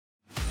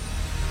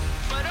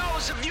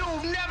those of you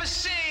who've never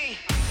seen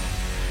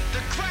the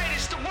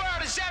greatest the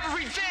world has ever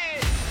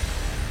revealed,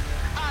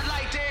 I'd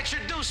like to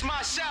introduce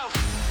myself.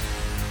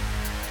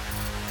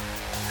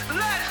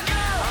 Let's go!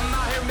 I'm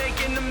out here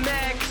making them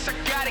mad, cause I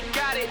got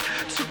it.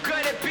 Too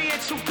good at being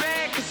too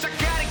bad, cause I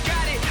got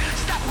it.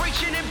 Stop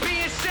reaching and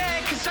being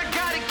sad, cause I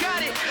got it.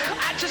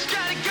 I just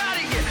got it,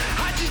 yeah.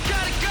 I just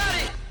got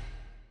it.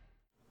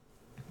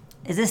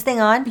 Is this thing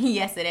on?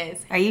 Yes, it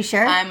is. Are you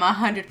sure? I'm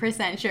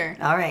 100% sure.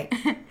 All right.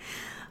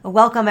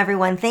 Welcome,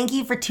 everyone. Thank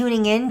you for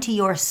tuning in to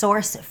your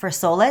source for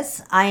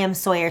solace. I am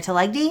Sawyer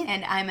Talegdi.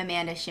 And I'm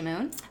Amanda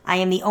Shimoon. I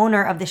am the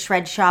owner of the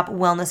Shred Shop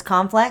Wellness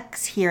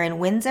Complex here in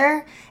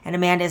Windsor, and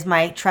Amanda is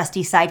my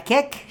trusty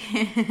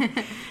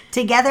sidekick.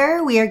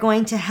 Together, we are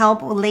going to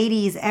help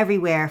ladies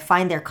everywhere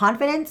find their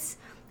confidence,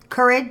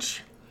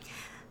 courage,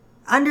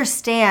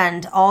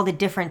 understand all the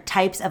different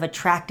types of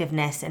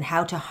attractiveness and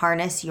how to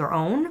harness your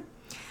own.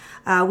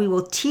 We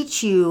will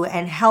teach you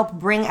and help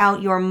bring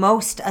out your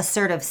most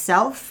assertive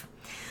self.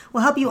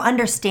 We'll help you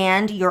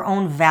understand your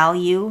own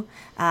value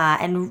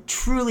and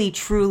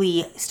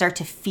truly start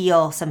to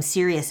feel some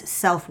serious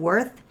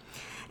self-worth.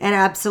 And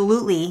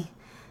absolutely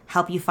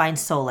help you find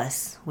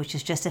solace, which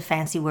is just a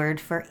fancy word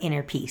for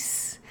inner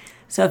peace.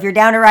 So if you're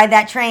down to ride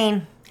that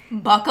train,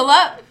 buckle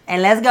up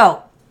and let's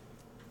go.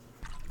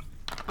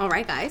 All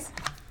right, guys.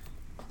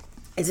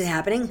 Is it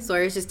happening?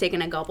 Sawyer's just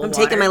taking a gulp of water.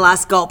 I'm taking my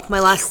last gulp, my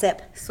last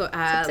sip. So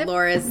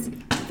Laura's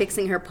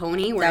fixing her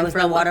pony. That was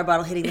my water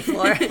bottle hitting the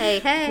floor.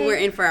 Hey. We're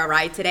in for a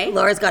ride today.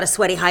 Laura's got a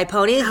sweaty high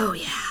pony. Oh,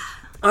 yeah.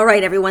 All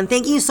right, everyone.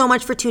 Thank you so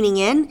much for tuning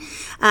in.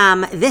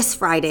 This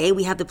Friday,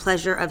 we have the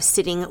pleasure of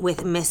sitting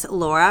with Miss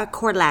Laura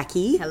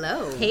Korlaki.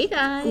 Hello. Hey,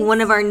 guys.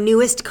 One of our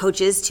newest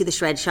coaches to the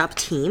Shred Shop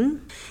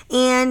team.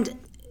 And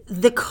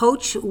the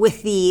coach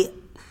with the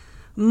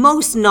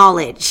most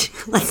knowledge.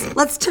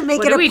 Let's to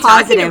make it a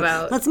positive.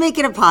 Let's make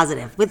it a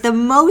positive. With the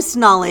most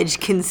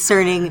knowledge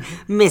concerning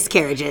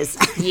miscarriages.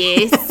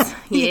 Yes.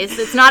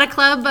 It's not a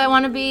club I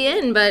want to be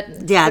in,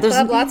 but yeah, there's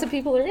club lots of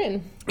people are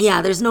in.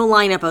 Yeah, there's no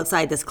lineup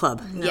outside this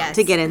club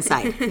to get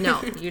inside.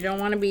 No, you don't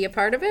want to be a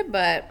part of it,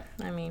 but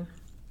I mean,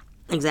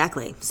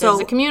 exactly. There's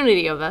so a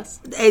community of us,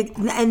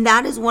 and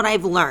that is what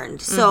I've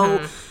learned.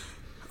 So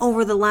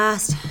over the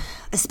last,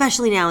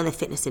 especially now in the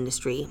fitness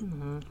industry,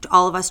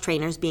 all of us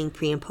trainers being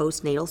pre and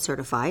postnatal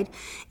certified,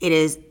 it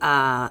is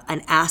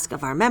an ask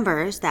of our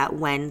members that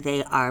when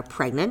they are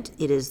pregnant,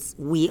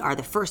 we are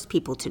the first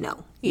people to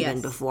know,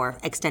 even before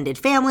extended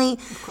family.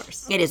 Of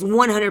course. It is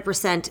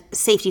 100%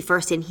 safety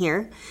first in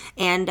here,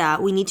 and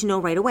we need to know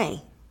right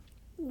away.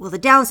 Well, the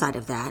downside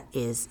of that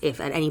is if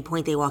at any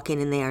point they walk in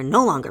and they are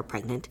no longer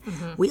pregnant,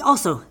 we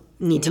also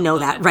need to know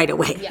that right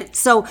away. Yes.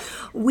 So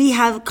we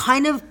have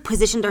kind of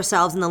positioned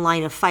ourselves in the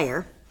line of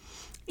fire.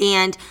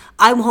 And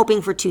I'm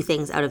hoping for two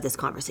things out of this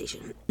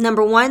conversation.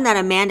 Number one, that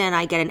Amanda and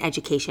I get an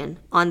education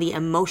on the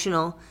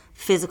emotional,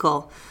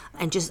 physical,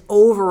 and just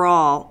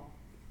overall,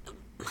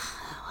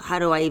 how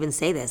do I even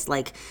say this?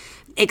 Like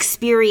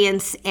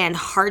experience and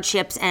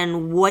hardships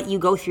and what you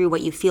go through,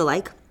 what you feel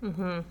like,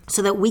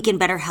 so that we can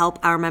better help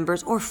our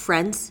members or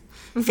friends,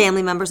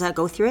 family members that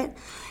go through it.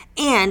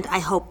 And I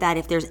hope that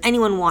if there's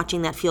anyone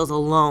watching that feels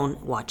alone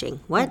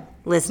listening,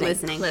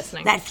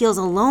 that feels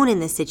alone in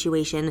this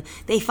situation,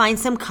 they find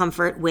some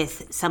comfort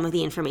with some of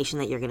the information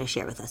that you're going to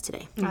share with us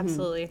today.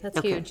 Absolutely.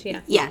 That's huge.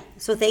 Yeah.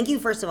 So thank you,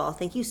 first of all.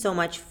 Thank you so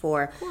much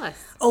for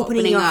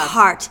opening your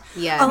heart.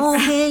 Yes.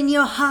 Open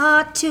your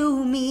heart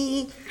to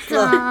me.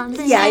 Well,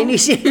 yeah, I knew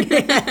she.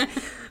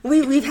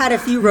 We've had a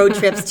few road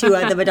trips to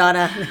the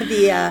Madonna,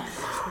 the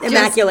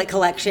Immaculate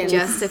Collection.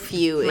 Just a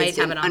few is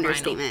an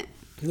understatement.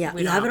 Yeah,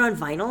 you have it on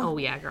vinyl? Oh,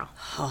 yeah, girl.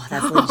 Oh,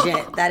 that's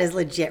legit. That is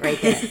legit right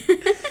there.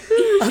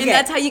 And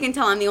that's how you can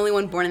tell I'm the only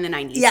one born in the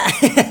 90s.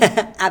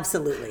 Yeah,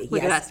 absolutely.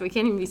 Look at us. We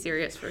can't even be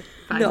serious for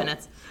 5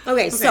 minutes.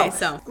 Okay,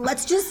 so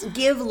let's just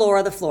give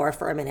Laura the floor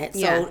for a minute.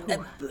 So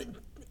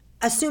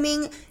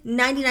assuming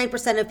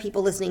 99% of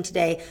people listening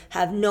today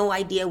have no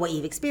idea what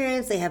you've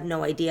experienced, they have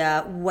no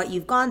idea what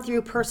you've gone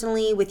through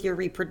personally with your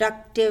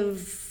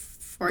reproductive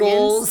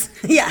goals.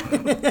 Yeah.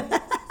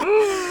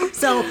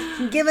 So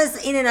give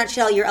us, in a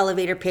nutshell, your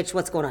elevator pitch.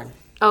 What's going on?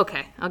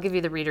 Okay, I'll give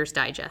you the Reader's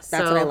Digest.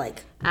 That's what I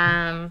like.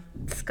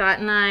 Scott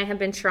and I have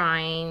been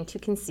trying to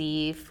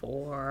conceive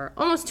for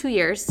almost 2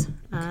 years.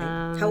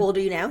 Okay. How old are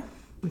you now?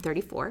 I'm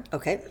 34.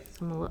 Okay.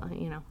 So I'm a little,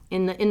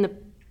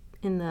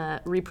 in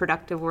the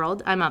reproductive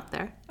world, I'm up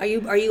there. Are you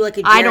like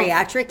a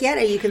geriatric yet?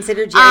 Are you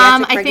considered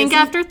geriatric pregnancy? I think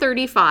after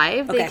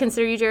 35, they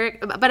consider you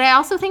geriatric. But I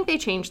also think they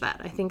changed that.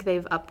 I think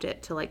they've upped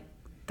it to like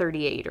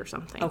 38 or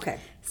something. Okay.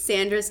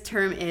 Sandra's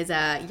term is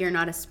you're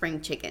not a spring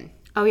chicken.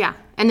 Oh, yeah.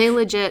 And they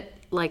legit,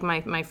 like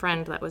my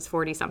friend that was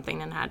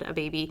 40-something and had a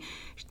baby,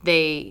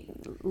 they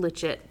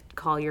legit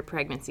call your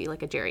pregnancy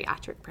like a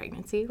geriatric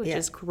pregnancy, which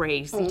is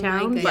crazy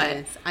town. My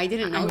goodness. But I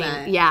didn't know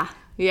that. Yeah.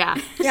 Yeah,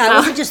 I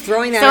wasn't just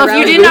throwing that around. So if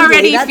you didn't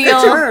already that's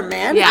feel... the term,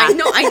 man. Yeah.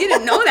 I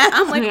didn't know that.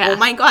 I'm like, oh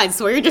my God,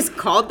 Sawyer just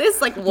called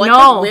this? Like, what?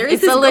 No, where is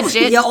it's this a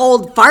legit... You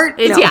old fart.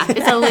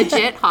 It's a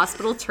legit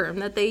hospital term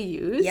that they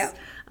use. Yep.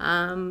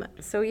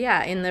 So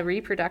yeah, in the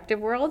reproductive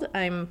world,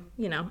 I'm,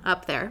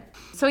 up there.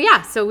 So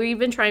yeah, so we've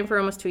been trying for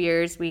almost 2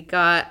 years.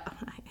 I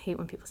hate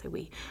when people say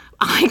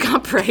I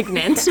got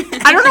pregnant.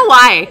 I don't know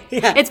why.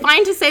 Yeah. It's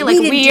fine to say like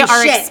we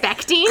are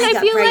expecting, I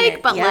feel pregnant.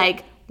 Like, but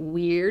like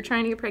we're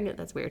trying to get pregnant.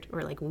 That's weird.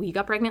 Or like we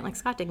got pregnant, like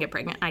Scott didn't get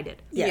pregnant. I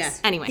did. Yes.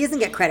 Yeah. Anyway. He doesn't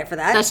get credit for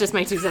that. That's just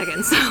my 2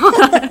 seconds. So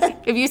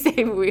if you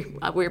say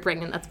we're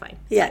pregnant, that's fine.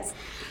 Yes.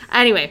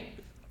 Anyway,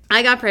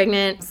 I got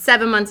pregnant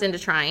 7 months into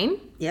trying.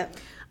 Yep.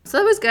 So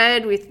that was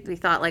good. We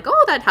thought like,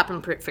 oh, that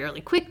happened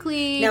fairly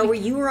quickly. Now,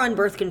 you were on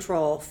birth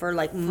control for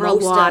like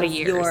most a lot of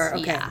years.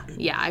 Okay.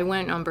 Yeah. I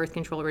went on birth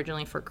control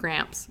originally for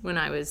cramps when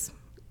I was,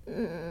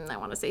 I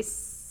want to say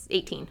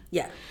 18.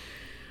 Yeah.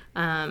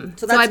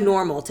 So that's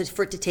normal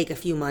for it to take a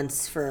few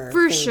months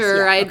for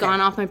sure. Yeah, I had gone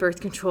off my birth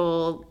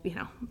control,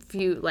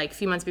 few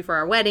months before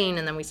our wedding,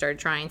 and then we started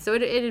trying. So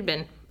it had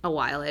been a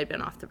while. I had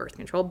been off the birth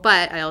control,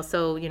 but I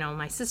also,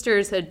 my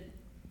sisters had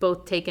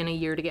both taken a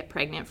year to get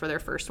pregnant for their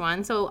first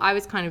one. So I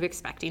was kind of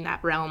expecting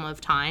that realm of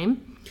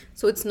time.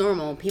 So it's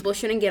normal. People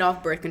shouldn't get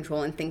off birth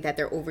control and think that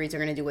their ovaries are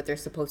going to do what they're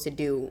supposed to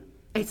do.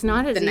 It's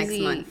not as easy. Next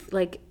month.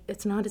 Like,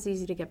 it's not as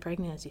easy to get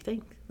pregnant as you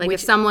think. Like, if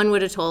someone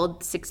would have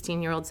told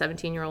 16-year-old,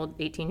 17-year-old,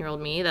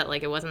 18-year-old me that,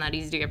 like, it wasn't that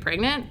easy to get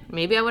pregnant,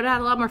 maybe I would have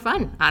had a lot more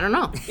fun. I don't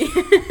know.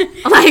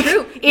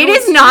 It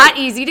is not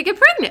easy to get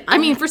pregnant. I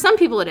mean, for some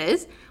people it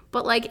is,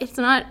 but, like, it's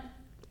not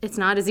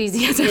as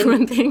easy as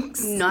everyone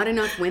thinks. Not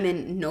enough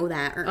women know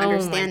that or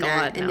understand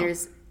that. And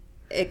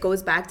it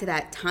goes back to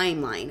that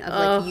timeline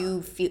of, like, you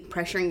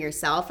pressuring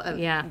yourself of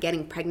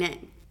getting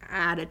pregnant.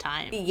 At a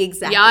time.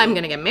 Exactly. Yeah, I'm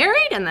going to get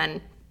married, and then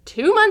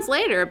 2 months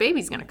later, a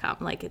baby's going to come.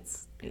 Like,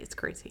 it's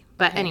crazy.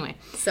 But anyway.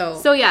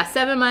 So yeah,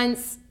 7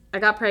 months, I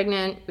got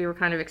pregnant. We were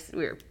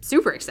we were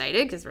super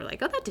excited because we're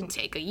like, oh, that didn't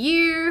take a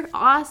year.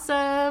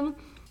 Awesome.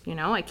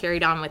 I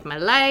carried on with my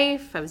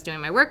life. I was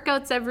doing my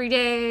workouts every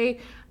day.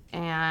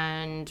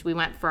 And we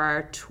went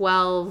for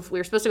we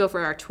were supposed to go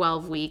for our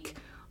 12-week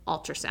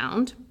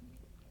ultrasound.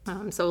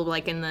 So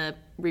like in the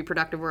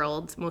reproductive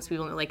world, most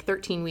people like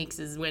 13 weeks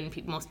is when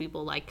most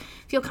people like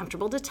feel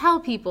comfortable to tell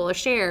people or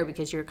share,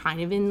 because you're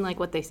kind of in like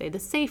what they say, the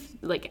safe,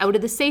 like out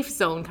of the safe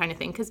zone kind of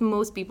thing. Because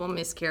most people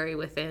miscarry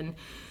within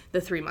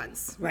the 3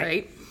 months,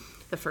 right?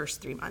 The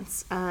first 3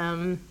 months.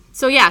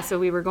 So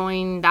we were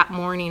going that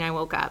morning. I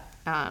woke up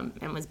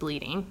and was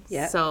bleeding.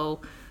 Yeah.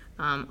 So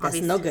that's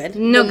no good.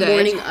 No good. The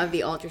morning of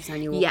the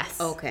ultrasound, you woke. Yes.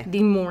 Okay.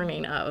 The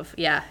morning of.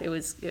 Yeah. It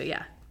was.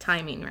 Yeah.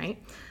 Timing, right?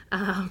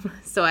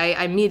 So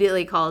I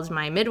immediately called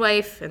my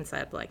midwife and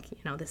said, like,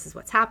 this is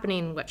what's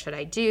happening. What should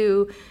I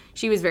do?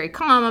 She was very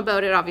calm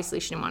about it. Obviously,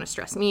 she didn't want to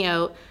stress me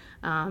out.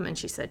 And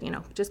she said,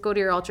 just go to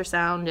your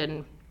ultrasound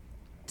and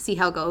see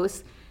how it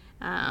goes.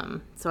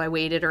 So I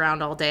waited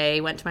around all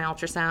day, went to my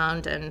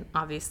ultrasound, and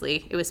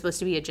obviously it was supposed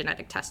to be a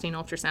genetic testing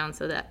ultrasound.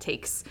 So that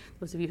takes,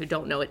 those of you who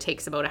don't know, it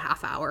takes about a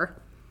half hour.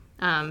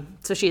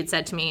 So she had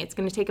said to me, it's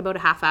going to take about a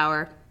half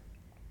hour.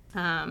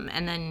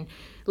 And then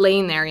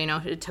laying there,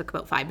 it took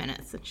about 5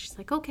 minutes. And she's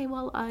like, okay,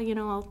 well,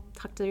 I'll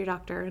talk to your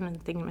doctor. And I'm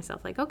thinking to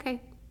myself, like,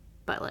 okay.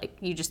 But, like,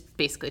 you just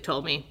basically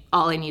told me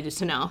all I needed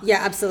to know. Yeah,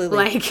 absolutely.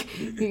 Like,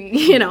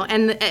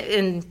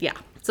 and yeah.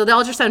 So the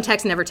ultrasound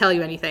techs never tell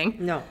you anything.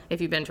 No.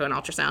 If you've been to an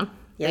ultrasound.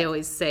 Yep. They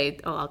always say,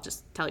 oh, I'll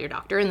just tell your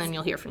doctor, and then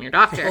you'll hear from your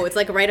doctor. Oh, it's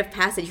like a rite of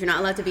passage. You're not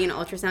allowed to be an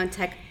ultrasound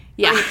tech.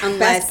 Yeah. Unless,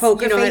 best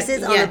poker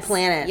faces on the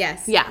planet.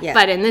 Yes. Yeah.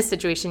 But in this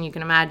situation, you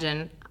can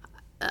imagine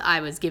I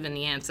was given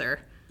the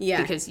answer. Yeah.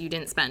 Because you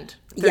didn't spend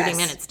 30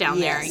 minutes down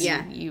there.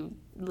 You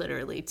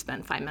literally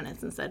spent 5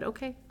 minutes and said,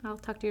 okay, I'll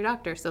talk to your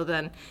doctor. So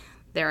then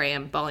there I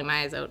am bawling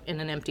my eyes out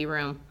in an empty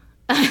room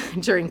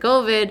during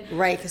COVID.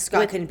 Right, because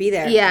Scott couldn't be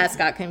there. Yeah,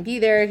 Scott couldn't be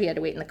there. He had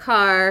to wait in the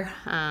car.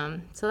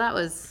 So that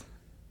was,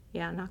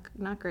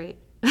 not great.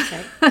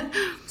 Okay.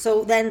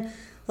 So then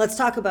let's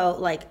talk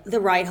about like the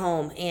ride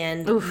home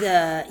and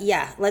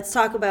let's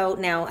talk about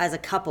now as a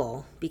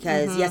couple,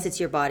 because yes, it's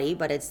your body,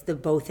 but it's the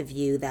both of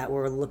you that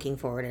we're looking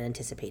forward and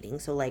anticipating.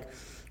 So like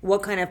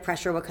what kind of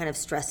pressure, what kind of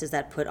stress does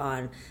that put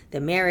on the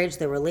marriage,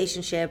 the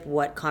relationship?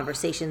 What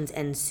conversations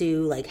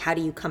ensue? Like how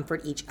do you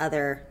comfort each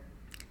other?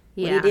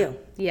 What do you do?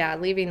 Yeah,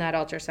 leaving that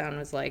ultrasound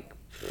was like,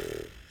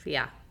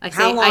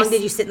 How long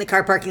did you sit in the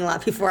car parking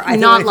lot before I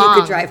not long.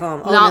 You could drive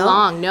home? Oh, not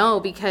long, no,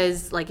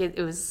 because like it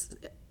was,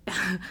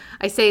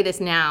 I say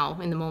this now,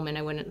 in the moment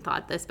I wouldn't have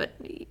thought this, but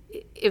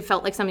it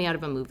felt like something out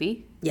of a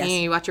movie. Yes.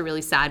 You watch a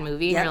really sad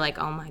movie and you're like,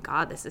 oh my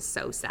God, this is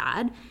so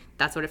sad.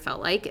 That's what it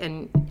felt like.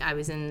 And I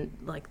was in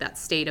like that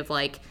state of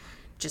like,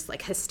 just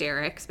like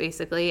hysterics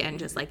basically, and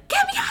just like,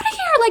 get me out of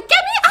here, like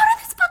get me out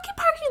of this fucking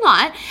parking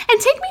lot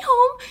and take me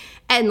home.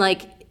 And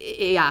like,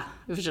 it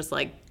was just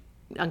like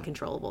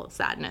uncontrollable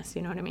sadness,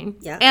 you know what I mean?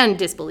 Yeah. And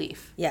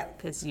disbelief. Yeah.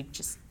 Because you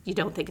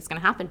don't think it's going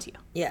to happen to you.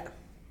 Yeah.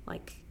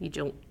 Like you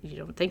don't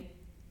think,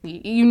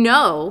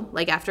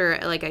 like after,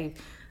 like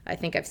I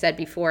think I've said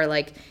before,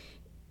 like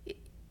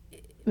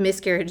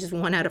miscarriage is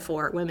 1 out of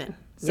 4 women.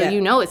 So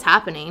it's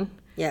happening.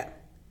 Yeah.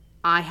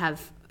 I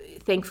have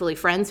thankfully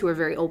friends who are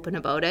very open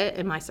about it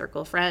in my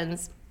circle of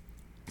friends.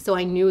 So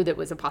I knew that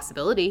was a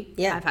possibility.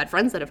 Yeah. I've had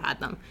friends that have had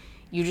them.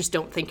 You just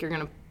don't think you're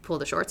going to pull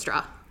the short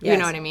straw. Yes. You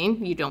know what I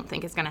mean? You don't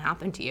think it's going to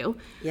happen to you.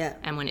 Yeah.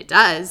 And when it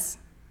does,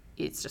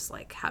 it's just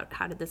like,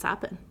 how did this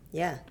happen?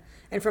 Yeah.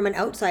 And from an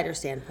outsider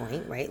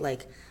standpoint, right,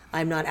 like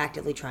I'm not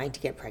actively trying to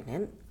get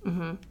pregnant.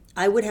 Mm-hmm.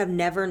 I would have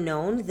never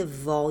known the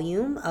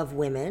volume of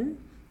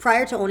women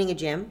prior to owning a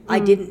gym. I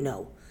didn't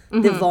know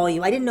the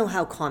volume. I didn't know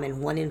how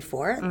common 1 in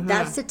 4.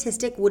 That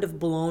statistic would have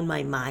blown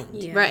my mind.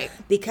 Yeah. Right.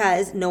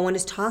 Because no one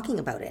is talking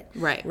about it.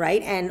 Right.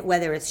 Right. And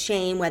whether it's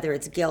shame, whether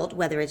it's guilt,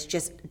 whether it's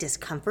just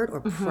discomfort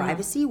or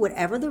privacy,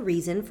 whatever the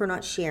reason for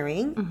not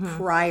sharing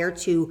prior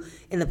to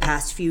in the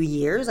past few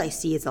years, I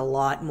see it's a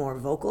lot more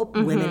vocal.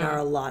 Women are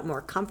a lot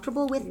more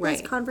comfortable with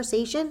this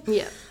conversation.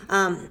 Yeah.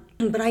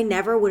 But I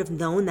never would have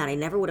known that. I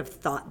never would have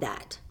thought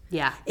that.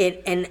 Yeah.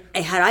 And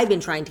had I been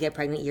trying to get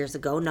pregnant years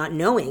ago, not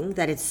knowing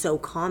that it's so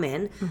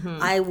common,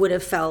 I would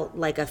have felt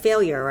like a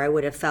failure, or I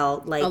would have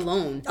felt like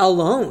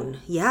alone.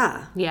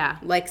 Yeah. Yeah.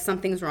 Like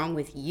something's wrong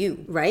with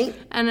you. Right.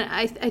 And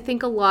I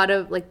think a lot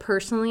of, like,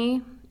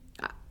 personally,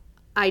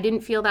 I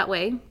didn't feel that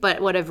way.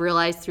 But what I've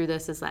realized through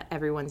this is that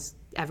everyone's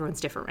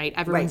different, right?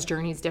 Everyone's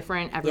journey is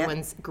different.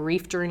 Everyone's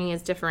grief journey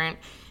is different.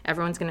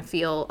 Everyone's going to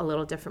feel a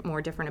little different,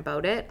 more different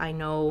about it. I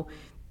know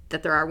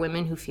that there are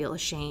women who feel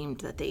ashamed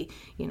that they,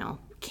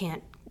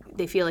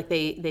 they feel like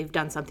they've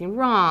done something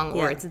wrong,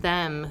 or it's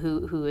them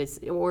who is,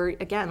 or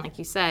again, like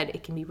you said,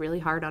 it can be really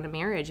hard on a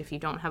marriage if you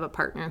don't have a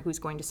partner who's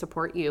going to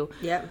support you,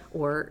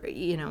 or,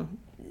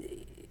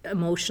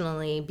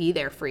 emotionally be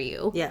there for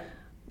you. Yeah.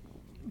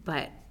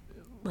 But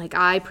like,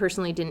 I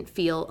personally didn't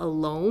feel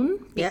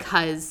alone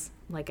because,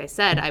 like I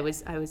said, I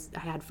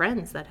had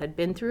friends that had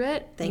been through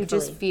it.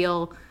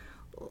 Thankfully.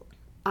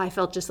 I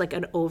felt just like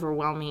an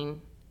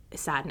overwhelming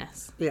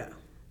sadness. Yeah.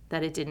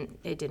 That it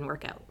didn't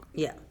work out.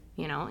 Yeah.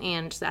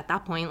 And at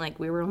that point, like,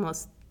 we were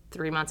almost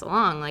 3 months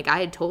along. Like, I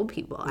had told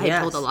people. I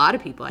had told a lot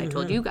of people. I had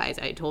told you guys.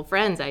 I had told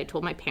friends. I had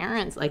told my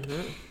parents. Like,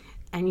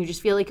 and you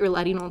just feel like you're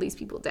letting all these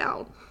people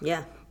down.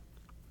 Yeah.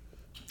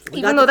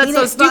 Even though that's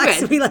so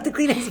stupid. We let the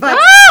Kleenex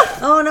box.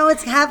 Oh, no,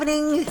 it's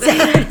happening. It's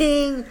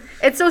happening.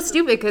 It's so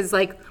stupid because,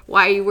 like,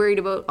 why are you worried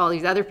about all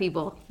these other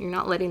people? You're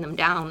not letting them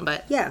down,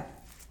 but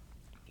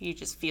you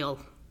just feel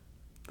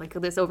like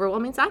this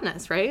overwhelming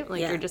sadness, right? Like,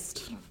 you're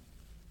just,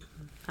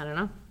 I don't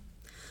know.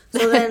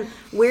 So then,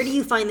 where do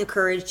you find the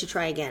courage to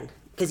try again?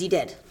 Because you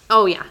did.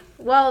 Oh, yeah.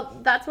 Well,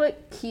 that's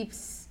what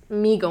keeps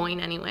me going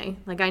anyway.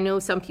 Like, I know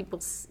some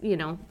people,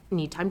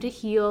 need time to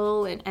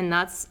heal, and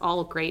that's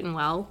all great and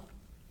well.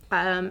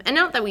 And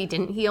not that we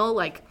didn't heal,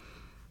 like,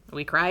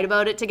 we cried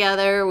about it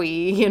together.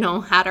 We,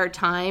 had our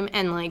time,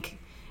 and, like,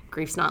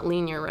 grief's not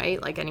linear,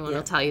 right? Like, anyone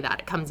will tell you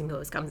that. It comes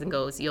and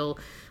goes. You'll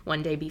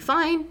one day be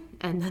fine,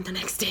 and then the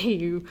next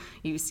day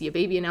you see a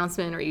baby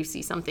announcement, or you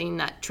see something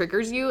that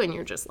triggers you, and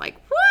you're just like,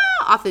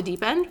 whoa, off the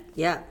deep end.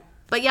 Yeah.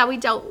 But yeah, we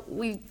dealt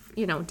with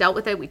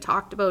it. We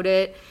talked about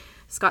it.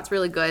 Scott's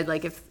really good.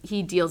 Like, if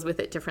he deals with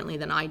it differently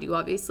than I do,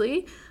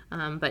 obviously,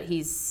 but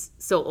he's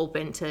so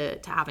open to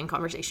having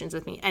conversations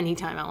with me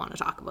anytime I want to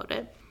talk about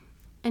it.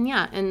 And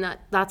yeah, and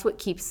that's what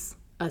keeps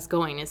us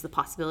going, is the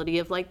possibility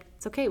of, like,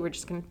 it's okay, we're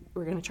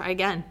gonna try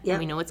again. Yeah. And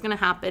we know it's gonna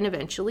happen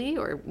eventually,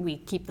 or we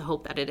keep the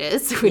hope that it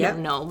is. We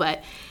don't know,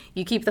 but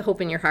you keep the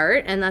hope in your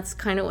heart, and that's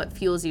kind of what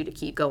fuels you to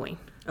keep going.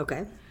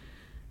 Okay.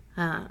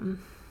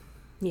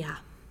 Yeah.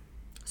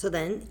 So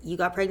then you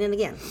got pregnant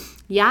again.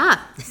 Yeah.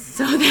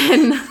 So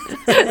then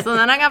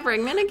I got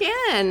pregnant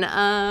again.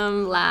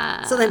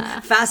 So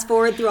then fast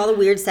forward through all the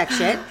weird sex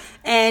shit,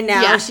 and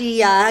now she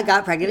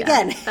got pregnant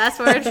again. Fast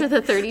forward to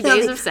the 30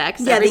 days of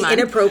sex every month.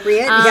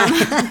 Inappropriate.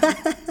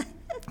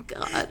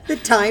 God. The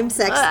timed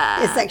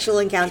sexual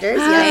encounters.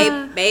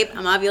 Babe,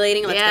 I'm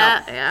ovulating.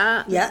 Let's go.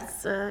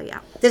 Yeah.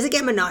 Does it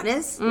get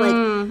monotonous?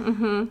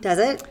 Does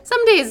it?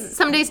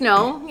 Some days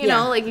no.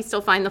 Like, you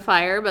still find the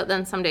fire, but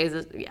then some days,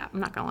 I'm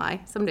not gonna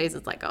lie. Some days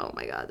it's like, oh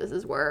my God, this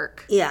is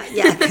work. Yeah,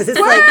 because it's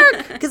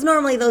like, because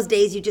normally those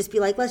days you'd just be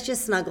like, let's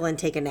just snuggle and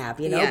take a nap,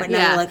 But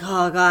now you're like,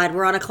 oh God,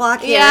 we're on a clock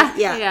here.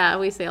 Yeah.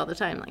 We say all the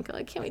time, like, oh,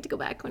 I can't wait to go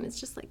back when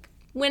it's just like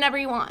whenever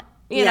you want.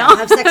 You know,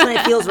 have sex when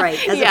it feels right,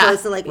 as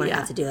opposed to like when you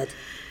have to do it.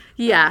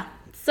 Yeah.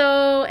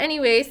 So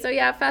anyway,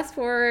 fast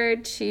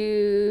forward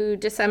to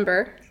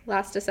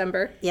last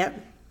December.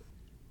 Yep.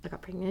 I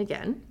got pregnant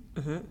again.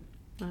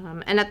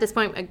 Mm-hmm. And at this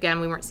point, again,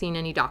 we weren't seeing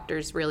any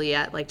doctors really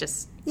yet. Like,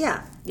 just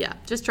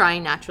just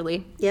trying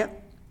naturally.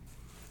 Yep.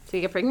 So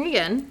we get pregnant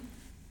again,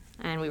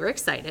 and we were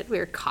excited. We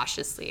were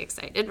cautiously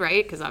excited,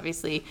 right? Because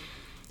obviously,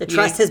 the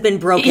trust has been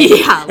broken.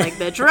 Yeah, like,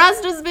 the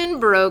trust has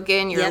been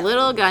broken. You're a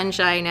little gun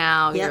shy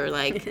now. You're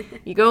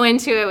like, you go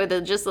into it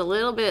with just a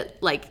little bit,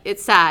 like,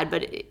 it's sad,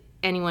 but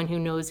anyone who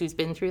knows who's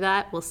been through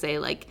that will say,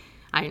 like,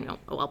 I know,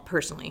 well,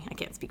 personally, I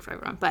can't speak for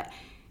everyone, but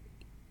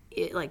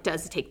it, like,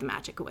 does take the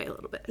magic away a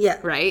little bit. Yeah.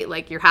 Right?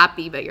 Like, you're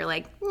happy, but you're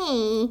like,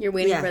 you're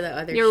waiting for the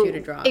other shoe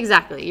to drop.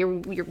 Exactly.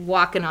 You're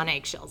walking on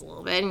eggshells a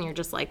little bit, and you're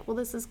just like, well,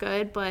 this is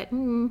good, but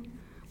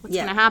what's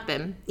going to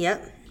happen?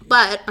 Yep.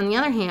 But on the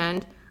other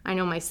hand, I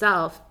know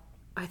myself,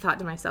 I thought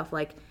to myself,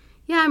 like,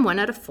 I'm 1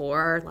 out of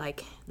 4.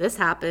 Like, this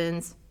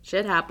happens.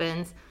 Shit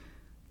happens.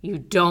 You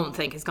don't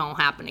think it's going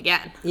to happen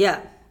again.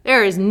 Yeah.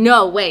 there is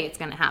no way it's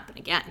going to happen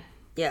again.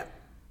 Yeah.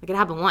 Like, it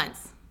happened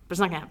once, but it's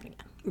not going to happen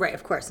again. Right,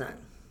 of course not.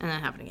 And then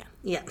it happened again.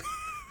 Yeah.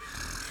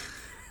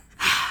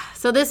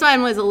 So this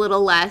one was a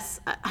little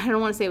less, I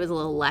don't want to say it was a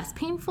little less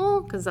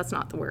painful, because that's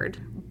not the word,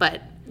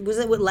 but... Was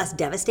it less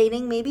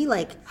devastating, maybe?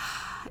 Like,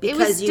 it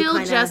was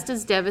still just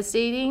as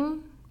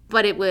devastating,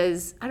 but it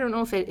was, I don't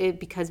know if it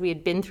because we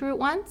had been through it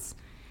once,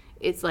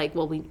 it's like,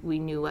 well, we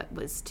knew what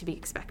was to be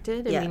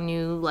expected, and we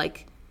knew,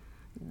 like,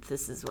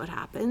 this is what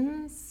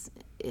happens.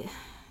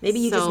 Maybe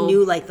you just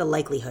knew, like, the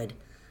likelihood.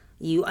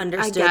 You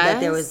understood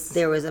that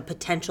there was a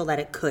potential that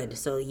it could,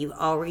 so you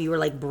were,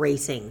 like,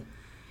 bracing.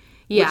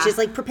 Yeah. Which is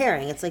like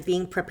preparing. It's like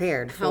being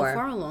prepared for... How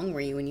far along were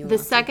you when you The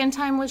second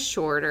time was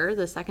shorter.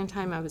 The second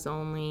time I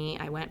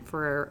went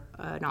for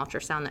an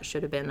ultrasound that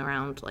should have been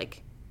around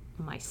like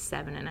my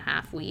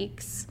 7.5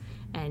 weeks.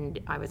 And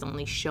I was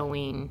only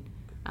showing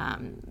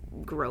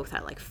growth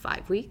at like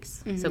 5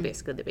 weeks. Mm-hmm. So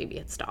basically the baby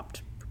had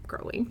stopped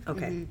growing.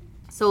 Okay.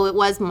 Mm-hmm. So it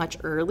was much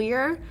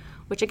earlier,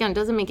 which again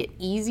doesn't make it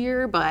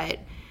easier, but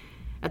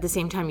at the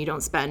same time you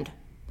don't spend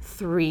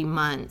 3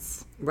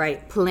 months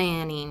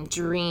planning,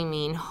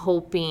 dreaming,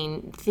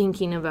 hoping,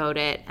 thinking about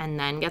it, and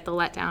then get the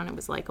letdown. It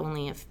was like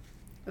only a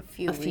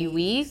few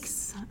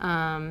weeks.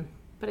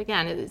 But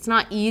again, it's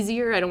not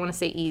easier. I don't want to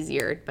say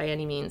easier by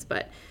any means,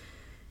 but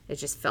it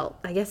just felt,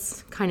 I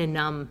guess, kind of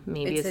numb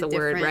maybe is the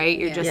word, right?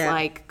 You're just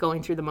like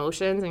going through the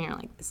motions, and you're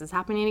like, this is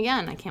happening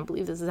again. I can't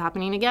believe this is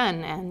happening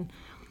again. And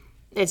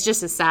it's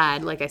just as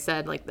sad, like I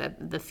said, like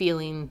the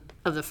feeling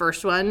of the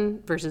first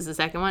one versus the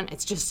second one,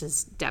 it's just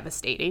as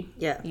devastating.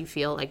 Yeah. You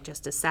feel like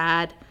just as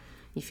sad.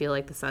 You feel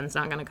like the sun's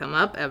not going to come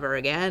up ever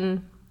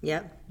again.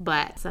 Yeah.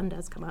 But sun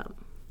does come up.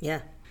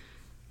 Yeah.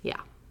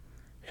 Yeah.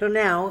 So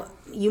now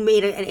you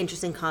made an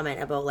interesting comment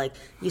about like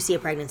you see a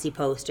pregnancy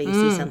post or you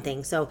see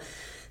something. So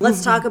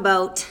let's talk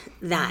about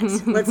that.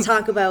 Let's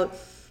talk about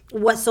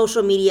how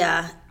social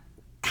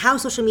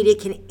media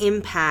can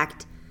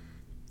impact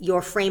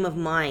your frame of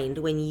mind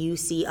when you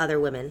see other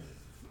women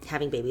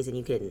having babies and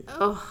you couldn't.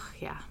 Oh,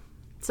 yeah.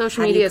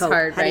 Social media is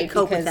hard, right? How do you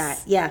cope with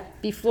that? Yeah.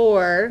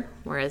 Before,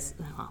 I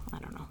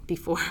don't know,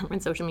 before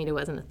when social media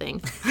wasn't a thing.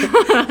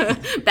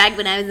 Back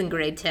when I was in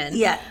grade 10.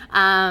 Yeah.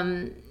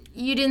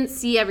 You didn't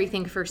see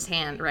everything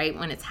firsthand, right?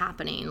 When it's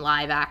happening,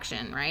 live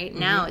action, right? Mm-hmm.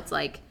 Now it's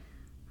like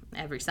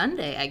every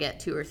Sunday I get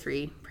 2 or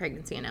 3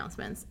 pregnancy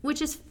announcements,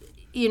 which is,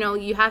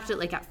 you have to,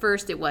 like, at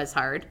first it was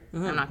hard.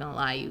 Mm-hmm. I'm not going to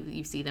lie.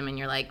 You see them and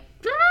you're like,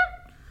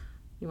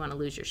 you want to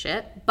lose your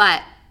shit.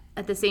 But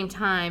at the same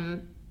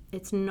time,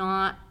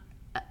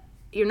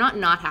 you're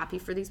not happy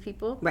for these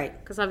people. Right.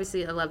 Because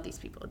obviously I love these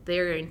people.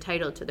 They're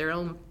entitled to their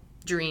own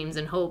dreams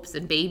and hopes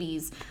and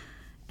babies.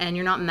 And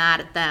you're not mad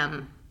at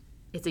them.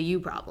 It's a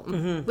you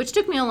problem. Which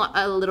took me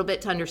a little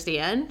bit to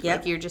understand. Yep.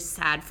 Like, you're just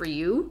sad for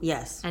you.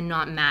 Yes. And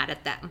not mad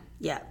at them.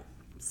 Yeah.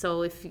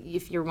 So if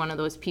you're one of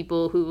those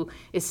people who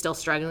is still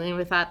struggling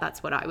with that,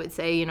 that's what I would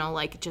say.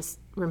 Like, just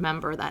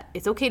remember that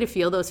it's okay to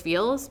feel those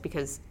feels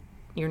because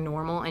you're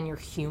normal and you're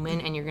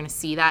human and you're going to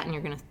see that and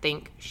you're going to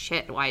think,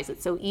 shit, why is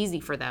it so easy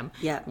for them?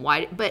 Yeah.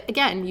 Why? But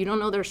again, you don't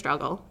know their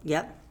struggle.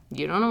 Yep.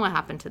 You don't know what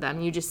happened to them.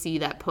 You just see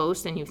that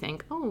post and you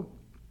think, oh,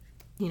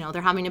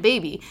 they're having a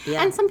baby.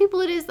 Yeah. And some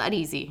people it is that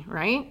easy,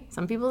 right?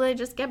 Some people, they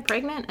just get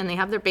pregnant and they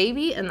have their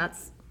baby and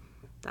that's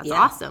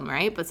awesome,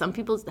 right? But some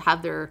people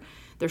have their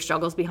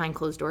struggles behind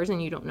closed doors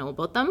and you don't know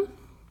about them.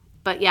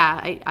 But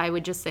yeah, I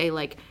would just say,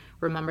 like,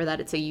 remember that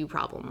it's a you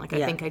problem. Like,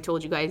 I think I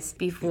told you guys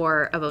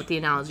before about the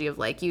analogy of,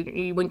 like,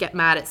 you wouldn't get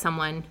mad at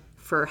someone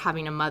for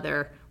having a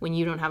mother when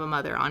you don't have a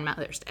mother on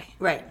Mother's Day.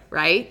 Right.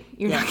 Right?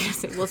 You're not going to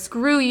say, well,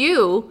 screw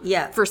you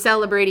for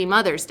celebrating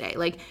Mother's Day.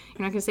 Like, you're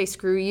not going to say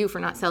screw you for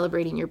not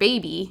celebrating your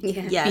baby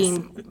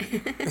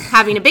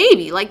having a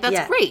baby. Like,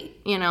 that's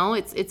great.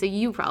 It's a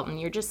you problem.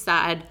 You're just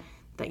sad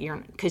that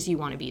because you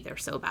want to be there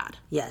so bad.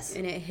 Yes.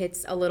 And it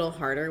hits a little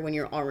harder when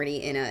you're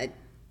already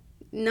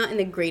not in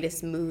the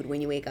greatest mood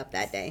when you wake up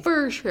that day.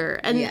 For sure.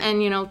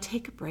 And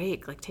take a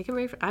break. Like, take a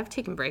break. I've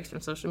taken breaks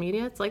from social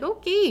media. It's like,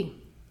 okay.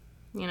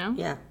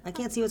 Yeah. I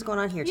can't see what's going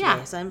on here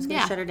today, so I'm just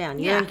going to shut her down.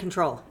 You're in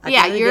control.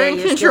 You're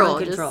in control.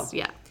 Just,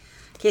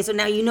 Okay, so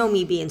now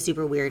me being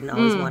super weird and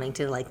always wanting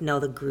to, like, know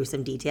the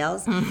gruesome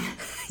details.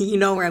 You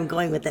know where I'm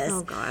going with this.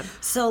 Oh, God.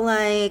 So,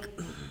 like,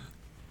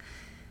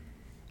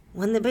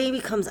 when the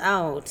baby comes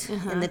out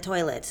in the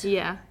toilet,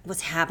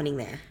 what's happening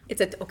there?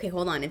 Okay,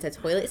 hold on. It's a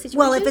toilet situation?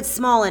 Well, if it's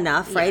small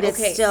enough, right?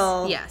 Okay. It's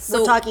still,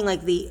 we're talking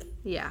like the...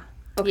 Yeah.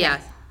 Okay. Yeah.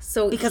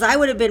 So, because I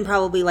would have been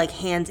probably like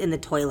hands in the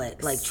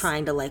toilet, like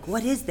trying to like,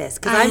 what is this?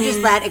 Because I'm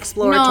just that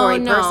exploratory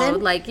person. No,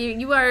 like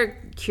you are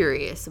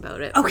curious about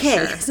it. Okay,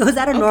 for sure. So is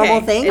that a normal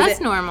thing? That's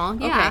normal.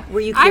 Yeah. Okay. Were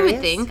you curious? I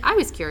would think I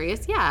was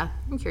curious. Yeah,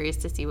 I'm curious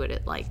to see what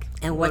it like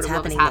and what's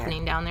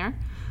happening down there.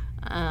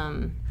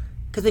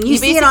 Because when you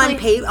see it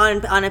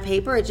on a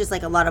paper, it's just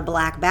like a lot of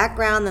black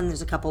background, then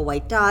there's a couple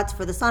white dots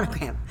for the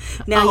sonogram.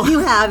 Now you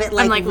have it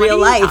like real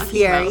life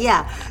here. About?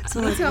 Yeah. So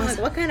I'm like,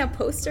 what kind of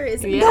poster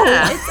is it? Yeah.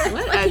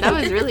 No, that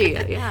was really,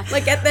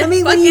 like at the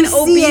fucking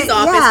OB's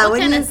office, what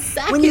kind of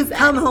sack when you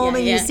come home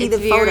and you see the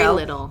photo. Very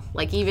little.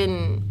 Like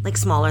even... Like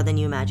smaller than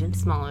you imagine?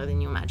 Smaller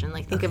than you imagine.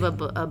 Like think of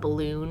a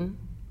balloon.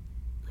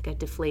 Like a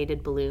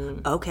deflated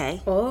balloon.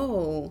 Okay.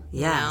 Oh.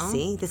 Yeah,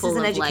 see? This is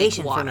an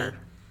education for me.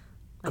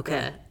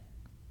 Okay.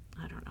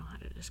 I don't know how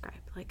to describe.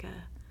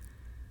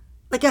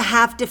 Like a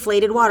half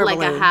deflated water balloon.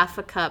 Like a half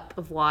a cup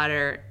of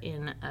water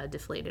in a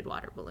deflated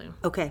water balloon.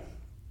 Okay.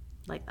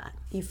 Like that.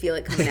 You feel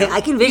it coming out.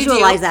 I can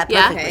visualize that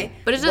perfectly. Yeah. Okay.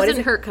 But it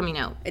doesn't hurt coming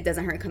out. It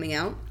doesn't hurt coming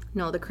out?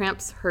 No, the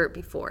cramps hurt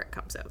before it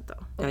comes out,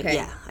 though. Okay.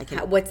 Yeah. I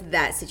can. What's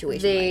that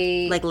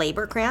situation like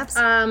labor cramps?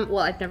 Well,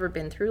 I've never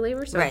been through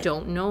labor, so I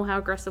don't know how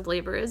aggressive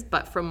labor is.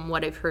 But from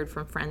what I've heard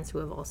from friends who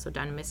have also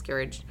had a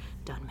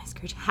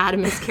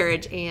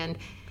miscarriage, and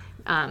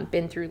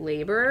been through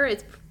labor,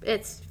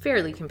 it's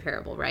fairly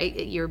comparable,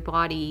 right? Your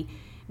body,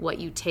 what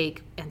you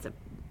take ends up,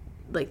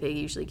 like they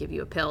usually give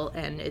you a pill,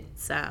 and it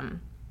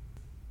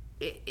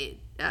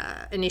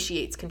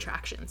initiates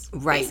contractions,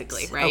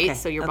 basically, right? Okay.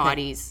 So your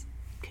body's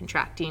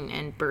contracting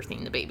and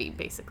birthing the baby,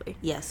 basically.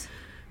 Yes.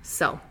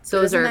 So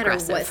those are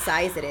aggressive. What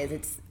size it is,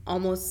 it's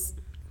almost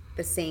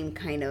the same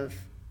kind of...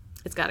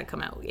 It's got to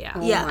come out, yeah.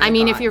 Yeah. I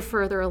mean, if you're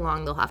further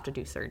along, they'll have to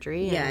do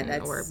surgery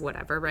or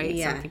whatever, right?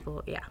 Yeah. Some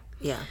people,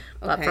 Yeah.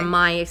 But from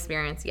my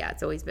experience,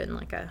 it's always been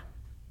like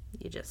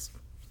it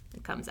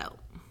comes out.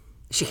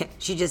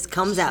 She just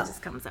comes out.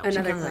 Just comes out.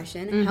 Another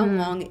question. Mm-hmm. How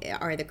long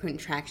are the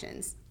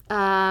contractions?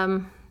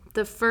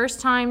 The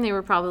first time they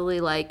were probably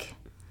like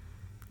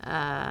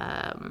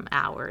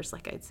hours,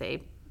 like I'd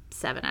say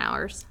 7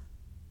 hours.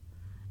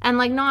 And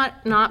like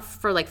not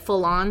for like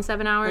full on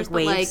 7 hours,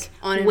 like but waves.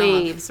 Like on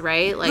waves,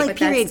 right? Like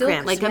period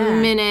cramps. Like a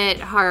minute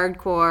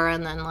hardcore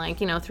and then like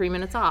 3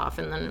 minutes off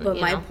and then. But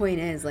my point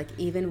is, like,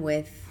 even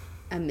with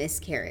a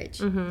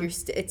miscarriage,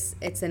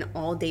 it's an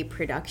all day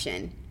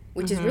production,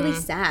 which is really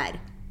sad.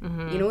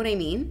 You know what I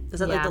mean? Is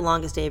that like the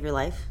longest day of your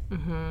life?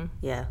 Mm-hmm.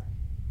 Yeah.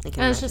 And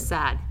it's just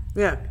sad.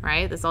 Yeah.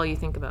 Right? That's all you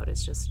think about.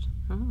 It's just,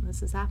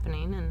 this is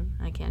happening and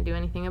I can't do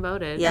anything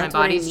about it. Yeah, my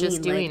body's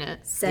just doing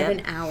it.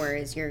 7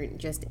 hours, you're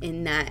just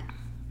in that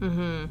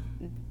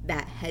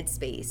that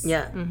headspace.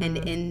 Yeah. And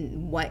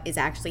in what is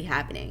actually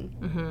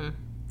happening.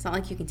 It's not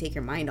like you can take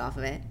your mind off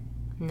of it.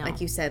 No.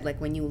 Like you said,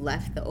 like when you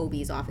left the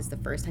OB's office the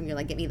first time, you're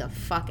like, get me the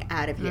fuck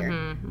out of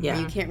here. Yeah.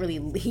 You can't really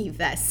leave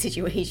that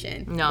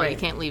situation. No, you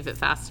can't leave it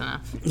fast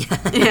enough.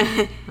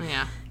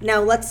 Yeah.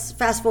 Now let's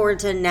fast forward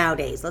to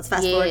nowadays. Let's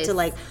fast forward to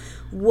like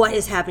what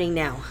is happening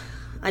now.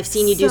 I've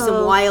seen you do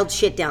some wild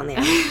shit down there.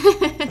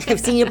 I've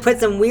seen you put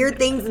some weird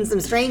things in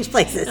some strange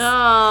places.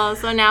 Oh,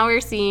 so now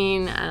we're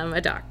seeing a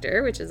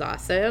doctor, which is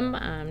awesome.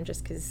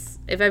 Just because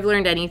if I've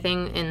learned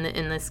anything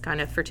in this kind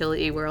of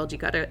fertility world, you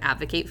got to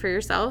advocate for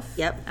yourself.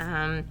 Yep.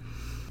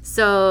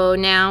 So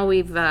now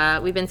we've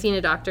been seeing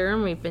a doctor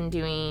and we've been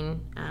doing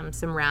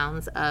some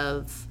rounds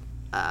of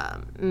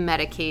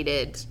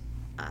medicated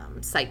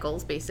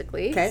cycles,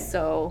 basically. Okay.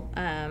 So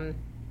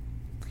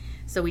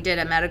we did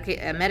a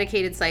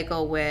medicated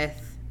cycle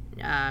with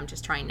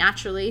just trying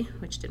naturally,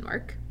 which didn't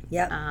work.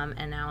 Yep.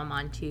 And now I'm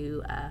on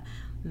to a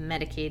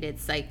medicated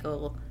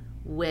cycle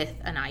with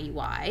an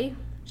IUI,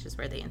 which is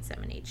where they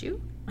inseminate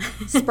you.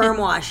 Sperm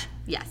wash.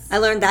 Yes. I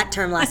learned that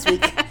term last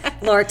week.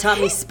 Laura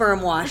taught me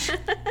sperm wash.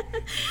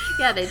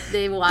 Yeah,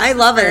 they wash. I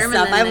love this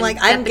stuff. I'm like,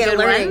 I'm getting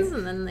learning.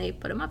 And then they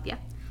put them up. Yeah.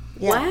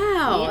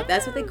 Wow,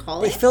 that's what they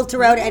call it. They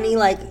filter out any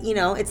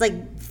it's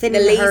like thin the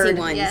lazy herd.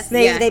 ones. Yes.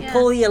 They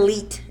pull the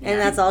elite, and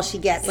that's all she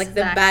gets. Like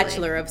the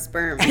Bachelor of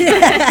sperm.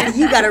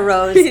 You got a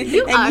rose,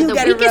 you and are you the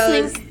got a weakest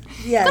rose. link.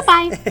 Yes.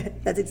 Goodbye.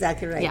 That's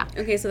exactly right. Yeah.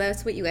 Okay, so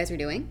that's what you guys are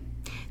doing.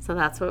 So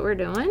that's what we're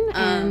doing,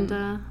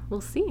 and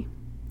we'll see.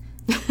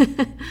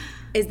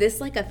 Is this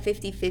like a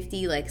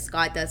 50-50, like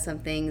Scott does some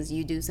things,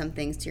 you do some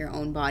things to your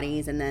own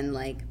bodies, and then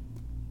like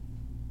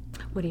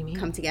what do you mean?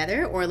 Come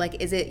together? Or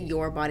like is it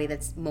your body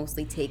that's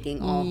mostly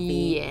taking all the...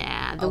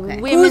 Yeah, the okay.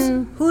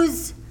 women...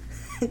 Who's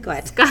go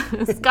ahead.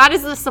 Scott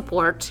is the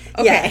support.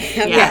 Okay.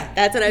 Yeah.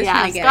 That's what I was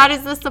trying to get. Scott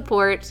is the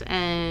support,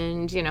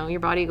 and your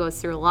body goes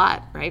through a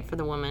lot, right? For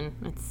the woman,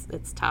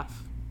 it's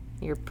tough.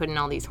 You're putting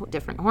all these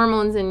different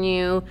hormones in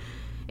you.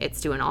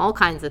 It's doing all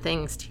kinds of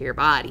things to your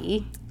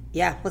body.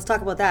 Yeah, let's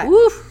talk about that.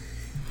 Woof.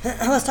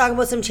 Let's talk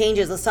about some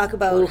changes. Let's talk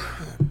about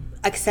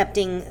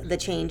accepting the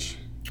change.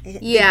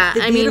 Yeah,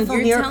 the beautiful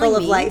miracle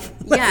of life.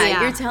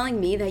 Yeah, you're telling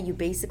me that you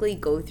basically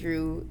go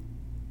through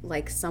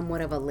like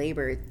somewhat of a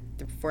labor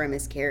for a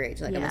miscarriage.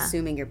 Like I'm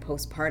assuming your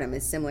postpartum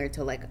is similar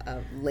to like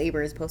a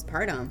labor's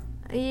postpartum.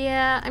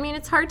 Yeah, I mean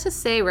it's hard to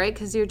say, right?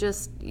 Because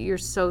you're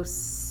so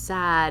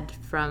sad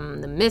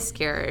from the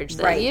miscarriage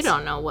that you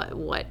don't know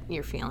what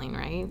you're feeling,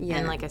 right? Yeah.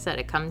 And like I said,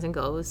 it comes and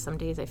goes. Some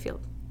days I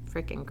feel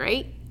freaking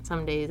great.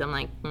 Some days I'm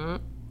like,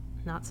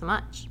 not so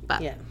much.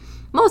 But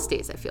most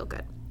days I feel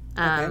good.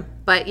 Okay.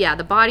 But yeah,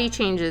 the body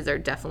changes are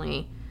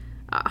definitely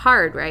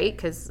hard, right?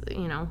 Because,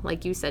 you know,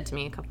 like you said to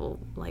me a couple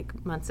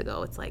like months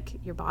ago, it's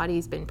like your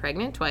body's been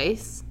pregnant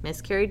twice,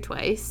 miscarried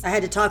twice. I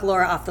had to talk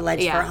Laura off the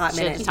ledge for a hot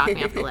minute. Yeah, talk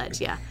me off the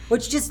ledge, yeah.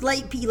 Which just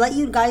let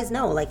you guys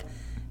know, like,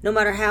 no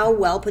matter how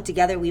well put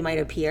together we might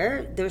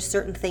appear, there's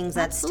certain things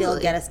that still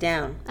get us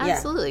down.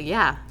 Absolutely,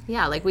 yeah.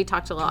 Like we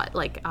talked a lot.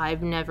 Like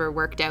I've never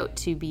worked out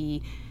to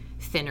be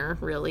thinner,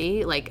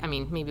 really. Like, I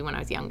mean, maybe when I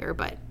was younger,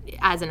 but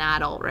as an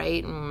adult,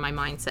 right? My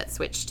mindset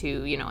switched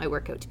to, you know, I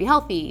work out to be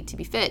healthy, to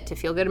be fit, to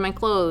feel good in my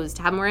clothes,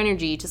 to have more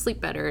energy, to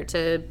sleep better,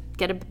 to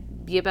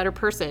be a better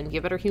person, be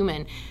a better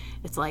human.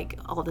 It's like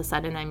all of a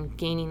sudden I'm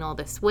gaining all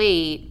this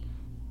weight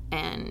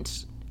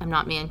and I'm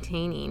not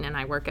maintaining, and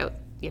I work out,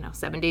 you know,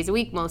 7 days a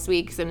week most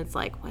weeks, and it's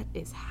like, what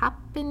is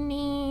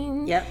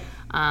happening? Yep.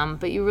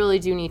 But you really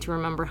do need to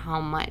remember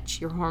how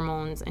much your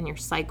hormones and your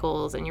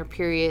cycles and your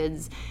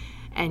periods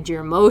and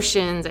your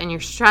emotions and your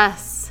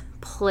stress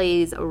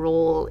plays a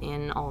role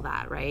in all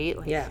that, right?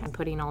 Like I'm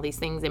putting all these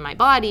things in my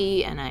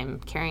body, and I'm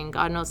carrying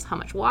God knows how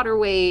much water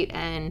weight,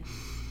 and,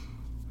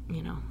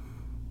 you know,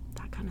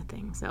 that kind of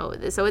thing. So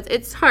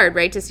it's hard,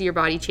 right, to see your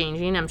body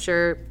changing. I'm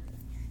sure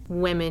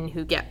women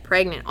who get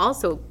pregnant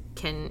also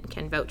can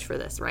vouch for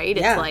this, right?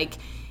 It's like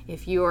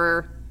if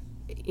you're,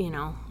 you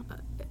know,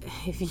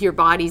 if your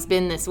body's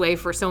been this way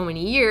for so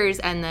many years,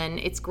 and then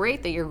it's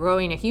great that you're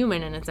growing a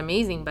human and it's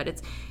amazing, but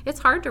it's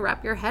hard to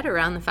wrap your head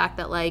around the fact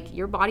that, like,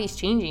 your body's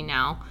changing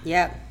now.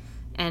 Yeah.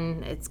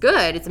 And it's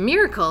good. It's a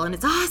miracle and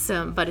it's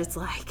awesome, but it's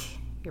like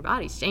your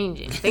body's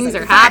changing. Things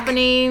are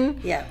happening,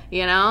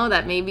 you know,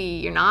 that maybe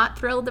you're not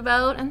thrilled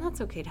about, and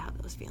that's okay to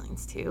have those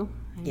feelings too.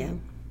 I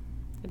mean,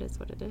 it is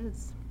what it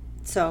is.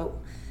 So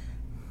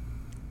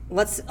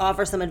let's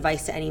offer some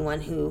advice to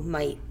anyone who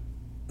might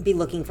be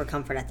looking for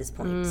comfort at this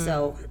point.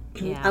 So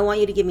I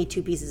want you to give me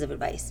 2 pieces of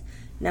advice.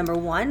 Number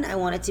 1, I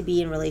want it to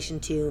be in relation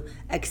to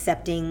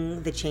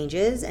accepting the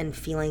changes and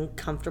feeling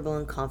comfortable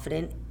and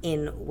confident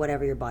in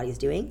whatever your body's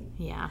doing.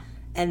 Yeah.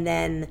 And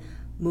then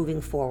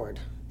moving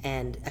forward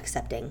and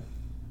accepting.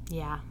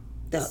 Yeah.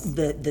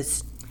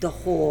 The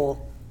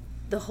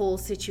whole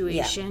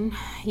situation.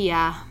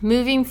 Yeah.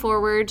 Moving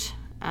forward,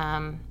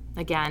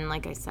 again,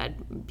 like I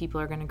said, people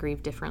are going to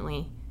grieve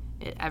differently.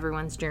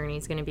 Everyone's journey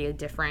is going to be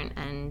different,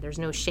 and there's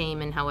no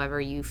shame in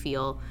however you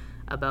feel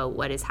about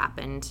what has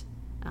happened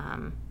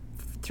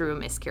through a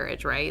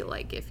miscarriage, right?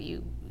 Like if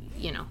you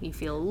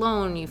feel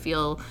alone, you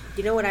feel...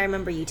 You know what I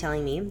remember you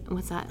telling me?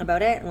 What's that?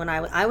 About it? When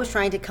I was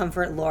trying to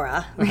comfort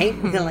Laura, right?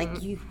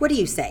 Like, what do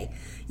you say?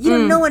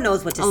 No one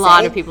knows what to say. A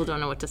lot of people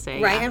don't know what to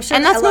say. Right? Yeah. I'm sure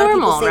and that's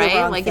normal,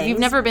 right? Like, if you've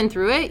never been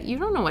through it, you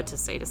don't know what to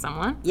say to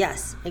someone.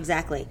 Yes,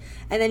 exactly.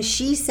 And then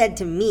she said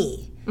to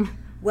me,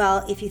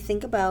 well, if you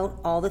think about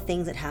all the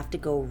things that have to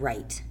go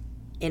right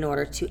in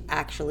order to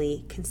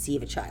actually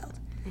conceive a child,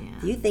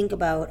 you think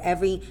about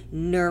every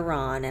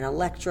neuron and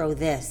electro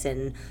this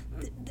and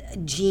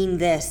gene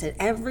this and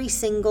every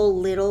single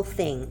little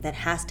thing that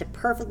has to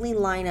perfectly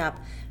line up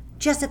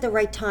just at the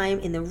right time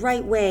in the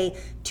right way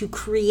to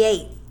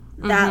create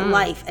that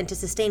life and to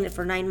sustain it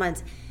for 9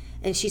 months.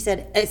 And she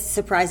said, it's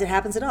surprised it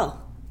happens at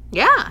all.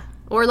 Yeah.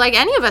 Or like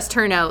any of us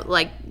turn out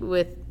like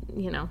with,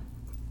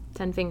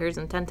 10 fingers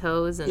and 10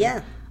 toes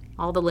and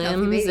all the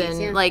limbs babies,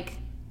 and like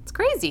it's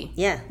crazy.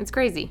 Yeah. It's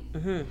crazy.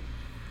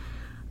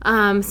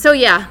 So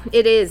yeah,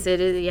 it is.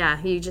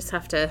 Yeah. You just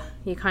have to,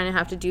 you kind of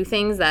have to do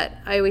things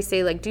that I always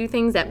say, like, do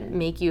things that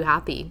make you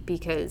happy,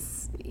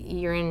 because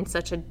you're in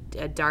such a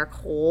dark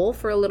hole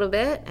for a little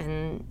bit,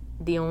 and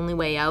the only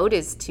way out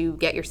is to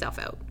get yourself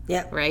out.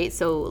 Yeah. Right.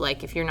 So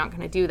like, if you're not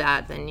going to do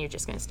that, then you're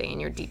just going to stay in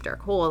your deep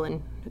dark hole,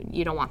 and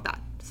you don't want that.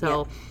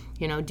 So,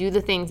 do the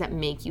things that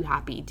make you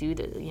happy. Do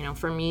the,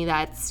 for me,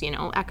 that's,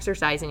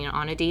 exercising,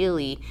 on a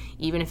daily,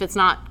 even if it's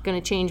not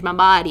going to change my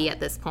body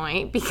at this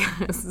point,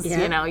 because,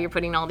 you're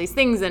putting all these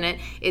things in it.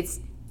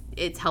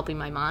 It's helping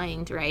my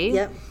mind, right?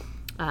 Yep.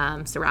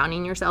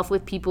 Surrounding yourself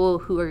with people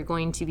who are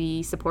going to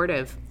be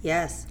supportive.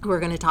 Yes. Who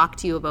are going to talk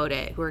to you about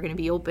it, who are going to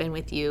be open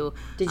with you.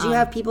 Did you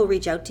have people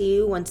reach out to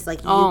you once,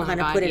 like, you kind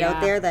of put it out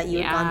there that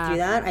you had gone through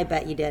that? I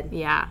bet you did.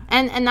 Yeah.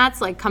 And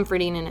that's, like,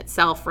 comforting in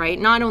itself, right?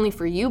 Not only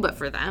for you, but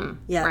for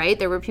them, right?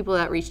 There were people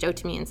that reached out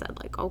to me and said,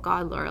 like, oh,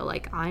 God, Laura,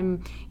 like,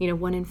 I'm,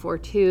 1 in 4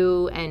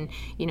 too, and,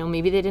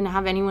 maybe they didn't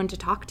have anyone to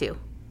talk to.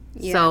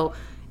 Yeah. So,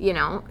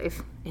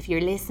 if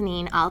you're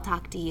listening, I'll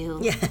talk to you.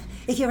 Yeah.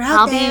 If you're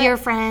out there, I'll be your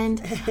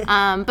friend.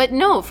 But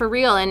no, for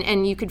real.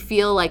 And you could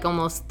feel like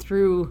almost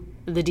through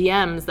the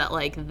DMs that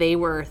like they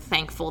were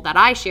thankful that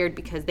I shared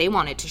because they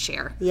wanted to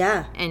share.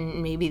 Yeah.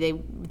 And maybe they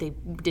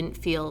didn't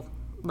feel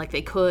like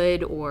they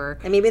could, or...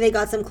 And maybe they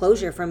got some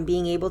closure from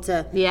being able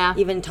to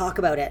even talk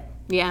about it.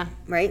 Yeah.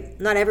 Right?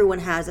 Not everyone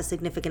has a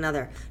significant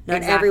other.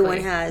 Not everyone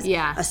has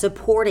a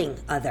supporting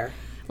other.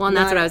 Well, and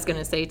that's what I was going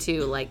to say,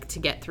 too. Like, to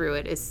get through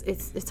it,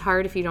 it's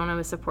hard if you don't have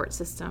a support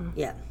system.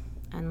 Yeah.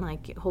 And,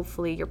 like,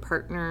 hopefully your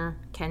partner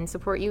can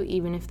support you,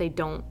 even if they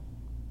don't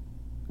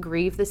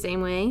grieve the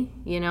same way,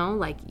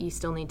 Like, you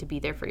still need to be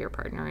there for your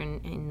partner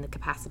in the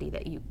capacity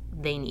that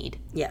they need.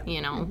 Yeah.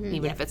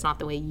 Even if it's not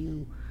the way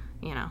you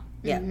you know.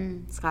 Yeah.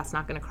 Scott's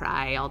not going to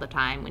cry all the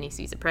time when he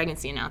sees a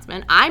pregnancy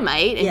announcement. I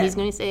might, and he's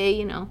going to say,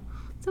 you know,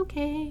 it's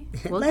okay.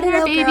 We'll get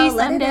our baby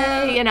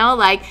someday, you know,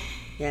 like,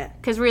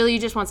 because really you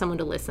just want someone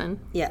to listen.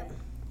 Yeah.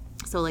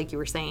 So like you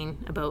were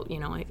saying about, you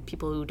know, like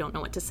people who don't know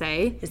what to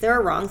say. Is there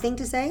a wrong thing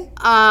to say?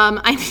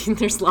 I mean,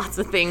 there's lots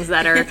of things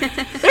that are,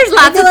 there's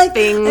lots of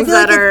things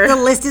that are. The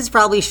list is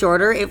probably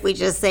shorter if we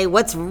just say,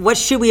 what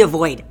should we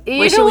avoid?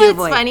 What should we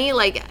avoid? Funny?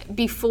 Like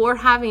before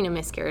having a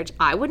miscarriage,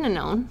 I wouldn't have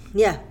known.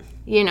 Yeah.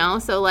 You know,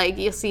 so like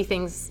you'll see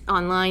things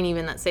online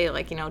even that say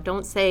like, you know,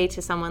 don't say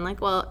to someone like,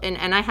 well,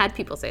 and I had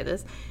people say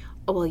this,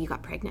 oh, well, you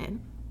got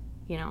pregnant,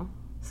 you know,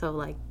 so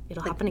like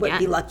it'll happen again.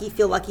 Be lucky,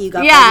 feel lucky you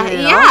got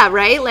pregnant. Yeah,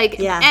 right. Like,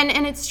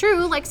 and it's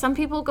true. Like some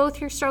people go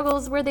through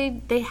struggles where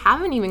they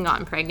haven't even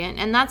gotten pregnant,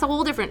 and that's a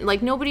whole different.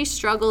 Like nobody's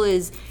struggle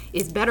is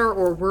better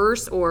or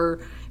worse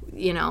or,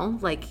 you know,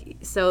 like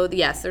so.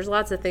 Yes, there's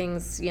lots of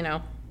things, you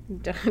know.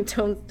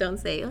 Don't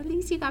say, oh, at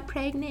least you got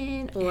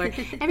pregnant, or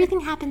everything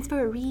happens for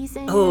a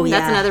reason. Oh, yeah.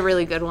 That's another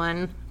really good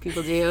one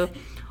people do.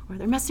 Or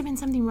there must have been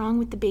something wrong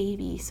with the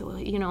baby, so,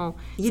 you know.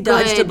 You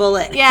dodged a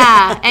bullet.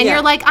 Yeah, and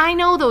you're like, I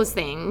know those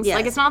things. Yes.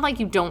 Like, it's not like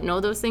you don't know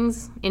those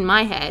things in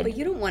my head. But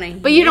you don't want to hear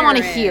it. But you don't want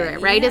to hear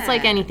it, right? Yeah. It's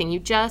like anything. You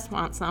just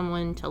want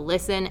someone to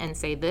listen and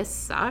say, this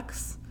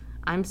sucks.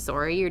 I'm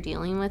sorry you're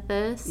dealing with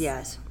this.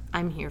 Yes.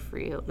 I'm here for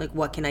you. Like,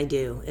 what can I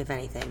do, if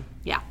anything?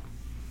 Yeah.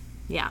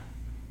 Yeah.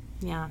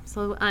 Yeah.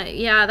 So,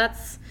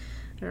 that's,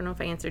 I don't know if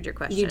I answered your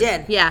question. You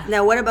did. Yeah.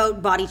 Now, what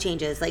about body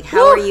changes? Like,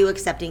 how are you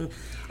accepting,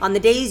 on the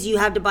days you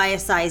have to buy a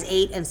size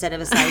 8 instead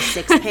of a size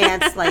 6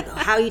 pants, like,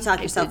 how you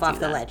talk yourself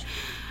off the ledge?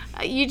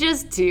 You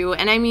just do.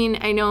 And I mean,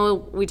 I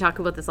know we talk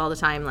about this all the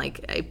time.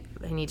 Like,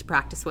 I need to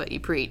practice what you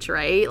preach,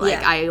 right?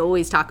 Like, I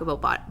always talk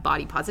about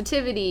body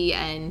positivity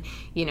and,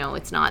 you know,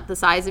 it's not the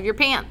size of your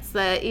pants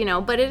that, you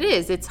know, but it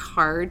is. It's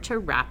hard to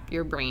wrap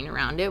your brain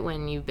around it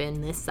when you've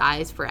been this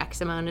size for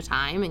X amount of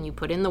time and you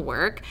put in the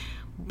work.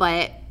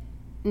 But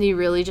you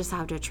really just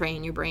have to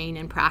train your brain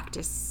and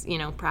practice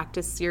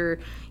your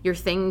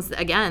things,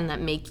 again, that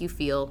make you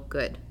feel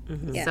good.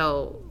 Mm-hmm. Yeah.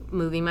 So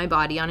moving my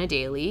body on a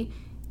daily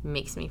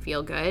makes me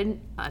feel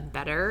good,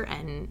 better,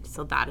 and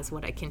so that is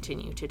what I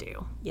continue to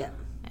do. Yeah.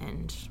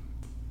 And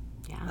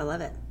I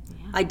love it.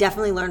 Yeah. I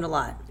definitely learned a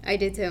lot. I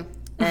did too.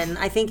 And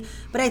I think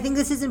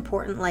this is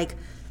important. Like,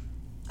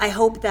 I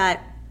hope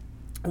that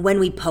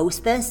when we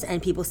post this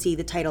and people see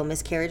the title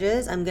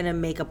Miscarriages, I'm going to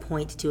make a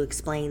point to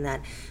explain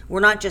that we're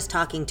not just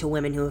talking to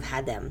women who have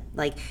had them.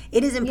 Like,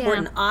 it is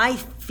important. Yeah. I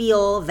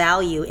feel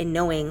value in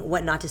knowing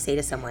what not to say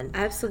to someone.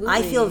 Absolutely.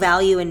 I feel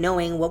value in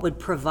knowing what would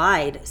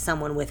provide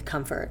someone with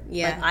comfort.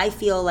 Yeah. Like, I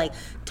feel like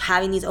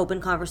having these open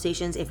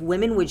conversations, if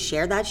women would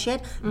share that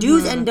shit,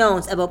 do's and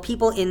don'ts about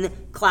people in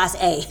class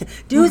A,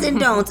 do's and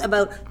don'ts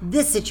about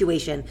this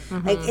situation.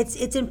 Like,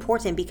 it's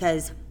important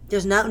because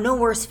there's no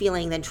worse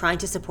feeling than trying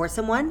to support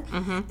someone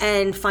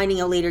and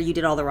finding out later you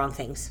did all the wrong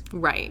things.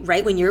 Right.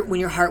 Right? When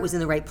your heart was in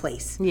the right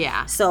place.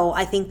 Yeah. So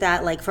I think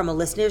that, like, from a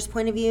listener's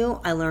point of view,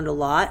 I learned a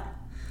lot.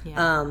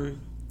 Yeah.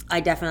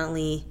 I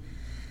definitely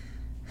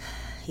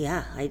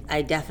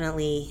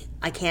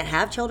I can't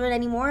have children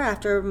anymore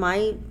after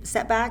my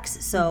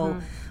setbacks. So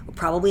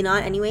probably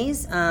not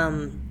anyways.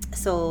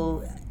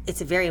 So it's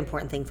a very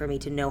important thing for me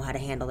to know how to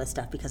handle this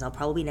stuff because I'll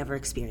probably never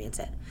experience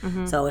it.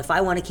 So if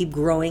I want to keep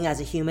growing as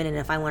a human and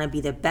if I want to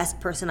be the best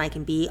person I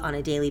can be on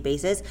a daily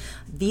basis,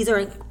 these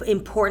are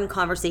important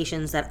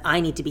conversations that I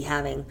need to be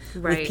having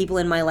with people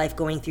in my life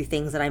going through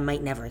things that I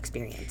might never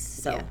experience.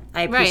 So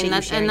I appreciate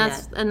you sharing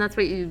that. And that's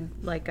what you,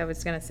 like I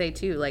was going to say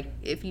too, like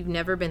if you've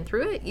never been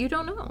through it, you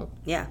don't know.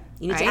 Yeah.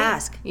 You need to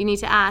ask. You need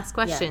to ask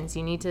questions.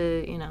 You need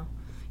to, you know,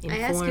 I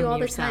ask you all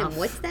the time,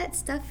 what's that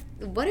stuff?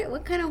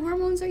 What kind of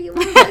hormones are you on?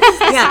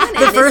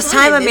 The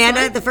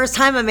first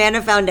time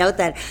Amanda found out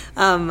that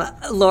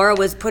Laura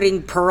was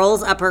putting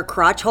pearls up her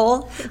crotch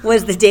hole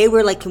was the day we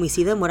were like, can we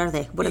see them? What are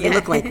they? What do they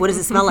look like? What does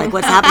it smell like?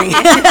 What's happening?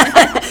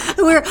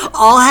 We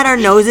all had our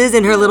noses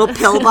in her little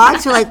pill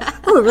box. We're like,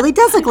 oh, it really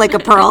does look like a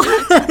pearl.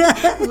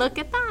 Look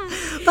at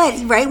that.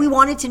 But, we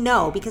wanted to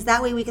know because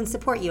that way we can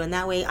support you and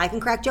that way I can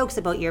crack jokes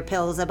about your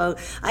pills, I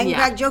can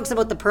crack jokes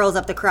about the pearls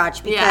up the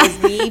crotch because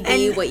we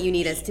be what you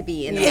need us to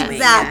be in the moment.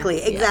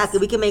 Exactly. Yes.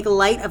 We can make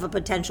light of a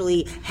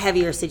potentially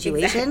heavier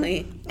situation.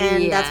 Exactly.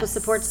 And that's what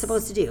support's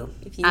supposed to do.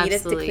 If you need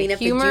us to clean up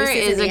the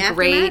juices in the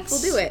aftermath,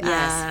 we'll do it.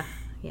 Yes.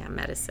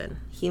 Medicine.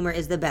 Humor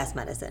is the best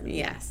medicine.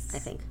 Yes. I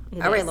think.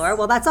 All right, Laura.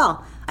 Well, that's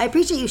all. I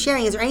appreciate you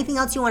sharing. Is there anything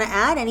else you want to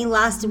add? Any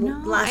last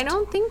I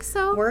don't think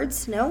so.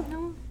 Words? No?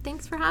 No.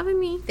 Thanks for having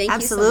me. Thank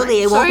you so much.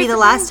 Absolutely. It won't be the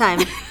last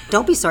time.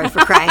 Don't be sorry for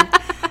crying.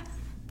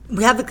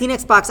 We have the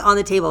Kleenex box on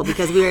the table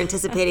because we were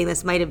anticipating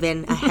this might have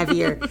been a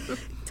heavier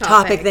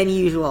topic than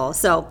usual.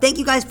 So thank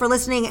you guys for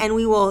listening, and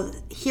we will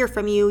hear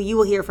from you. You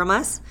will hear from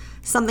us.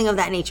 Something of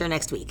that nature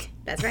next week.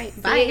 That's right.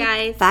 Bye,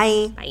 guys.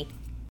 Bye. Bye.